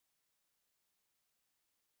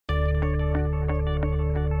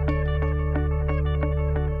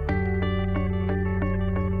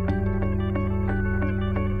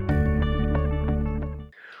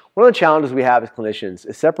One of the challenges we have as clinicians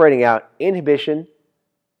is separating out inhibition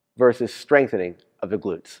versus strengthening of the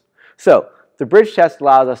glutes. So the bridge test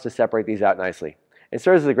allows us to separate these out nicely. It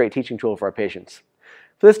serves as a great teaching tool for our patients.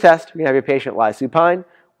 For this test, you're going to have your patient lie supine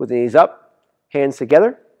with the knees up, hands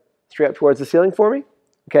together, straight up towards the ceiling for me,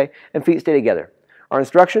 okay, and feet stay together. Our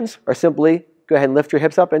instructions are simply go ahead and lift your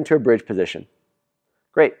hips up into a bridge position.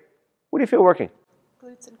 Great. What do you feel working?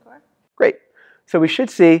 Glutes and core. Great. So we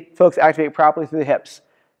should see folks activate properly through the hips.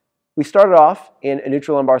 We started off in a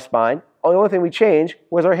neutral lumbar spine. The only thing we changed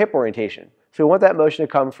was our hip orientation. So we want that motion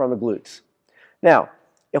to come from the glutes. Now,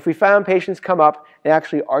 if we found patients come up and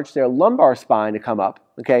actually arch their lumbar spine to come up,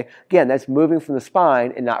 okay, again, that's moving from the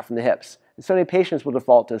spine and not from the hips. And so many patients will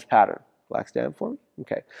default to this pattern. Relax down for me.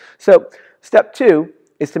 Okay. So step 2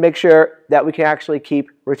 is to make sure that we can actually keep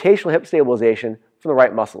rotational hip stabilization from the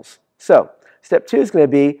right muscles. So step 2 is going to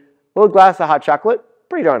be a little glass of hot chocolate,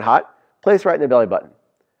 pretty darn hot, place right in the belly button.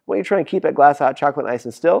 When you're trying to keep that glass of hot chocolate nice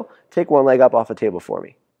and still, take one leg up off the table for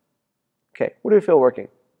me. Okay. What do we feel working?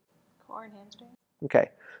 Core and hamstring. Okay.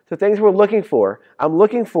 So things we're looking for, I'm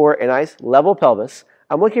looking for a nice level pelvis.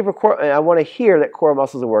 I'm looking for core, and I want to hear that core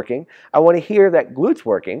muscles are working. I want to hear that glutes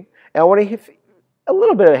working, and I want to hear a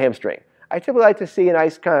little bit of a hamstring. I typically like to see a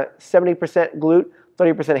nice kind of 70% glute,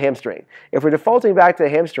 30% hamstring. If we're defaulting back to the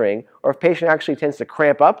hamstring, or if patient actually tends to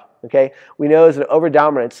cramp up, okay, we know there's an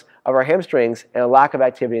overdominance of our hamstrings and a lack of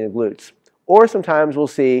activity in the glutes. Or sometimes we'll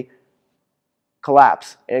see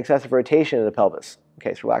collapse and excessive rotation in the pelvis.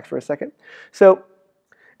 Okay, so relax for a second. So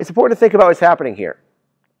it's important to think about what's happening here.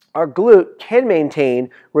 Our glute can maintain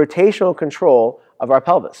rotational control of our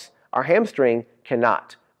pelvis. Our hamstring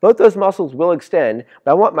cannot. Both those muscles will extend,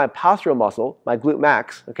 but I want my postural muscle, my glute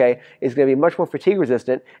max, okay, is going to be much more fatigue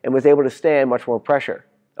resistant and was able to stand much more pressure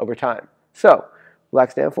over time. So,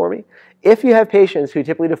 relax down for me. If you have patients who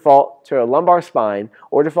typically default to a lumbar spine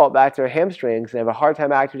or default back to their hamstrings and have a hard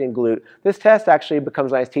time activating glute, this test actually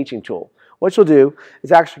becomes a nice teaching tool. What you'll do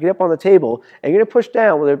is actually get up on the table and you're going to push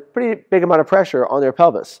down with a pretty big amount of pressure on their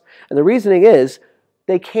pelvis. And the reasoning is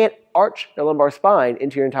they can't arch their lumbar spine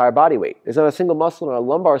into your entire body weight. There's not a single muscle in our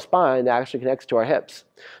lumbar spine that actually connects to our hips.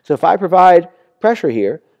 So if I provide pressure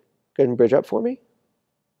here, go ahead and bridge up for me.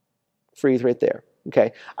 Freeze right there.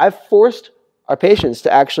 Okay. I've forced our patients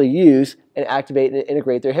to actually use and activate and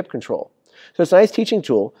integrate their hip control. So it's a nice teaching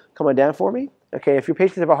tool. Come on down for me. Okay. If your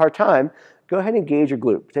patients have a hard time, go ahead and engage your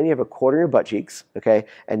glute. Pretend you have a quarter in your butt cheeks. Okay.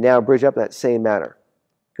 And now bridge up in that same manner.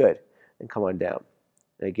 Good. And come on down.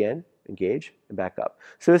 And again, engage and back up.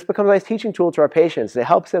 So this becomes a nice teaching tool to our patients. It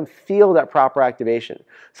helps them feel that proper activation.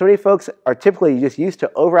 So many folks are typically just used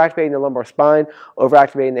to overactivating the lumbar spine,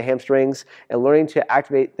 overactivating the hamstrings, and learning to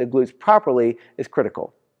activate the glutes properly is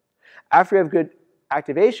critical. After you have good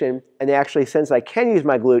activation and they actually sense I can use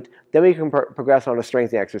my glute, then we can progress on to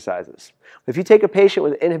strengthening exercises. If you take a patient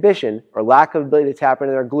with inhibition or lack of ability to tap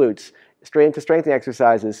into their glutes straight into strengthening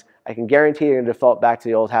exercises, I can guarantee you're going to default back to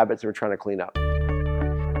the old habits that we're trying to clean up.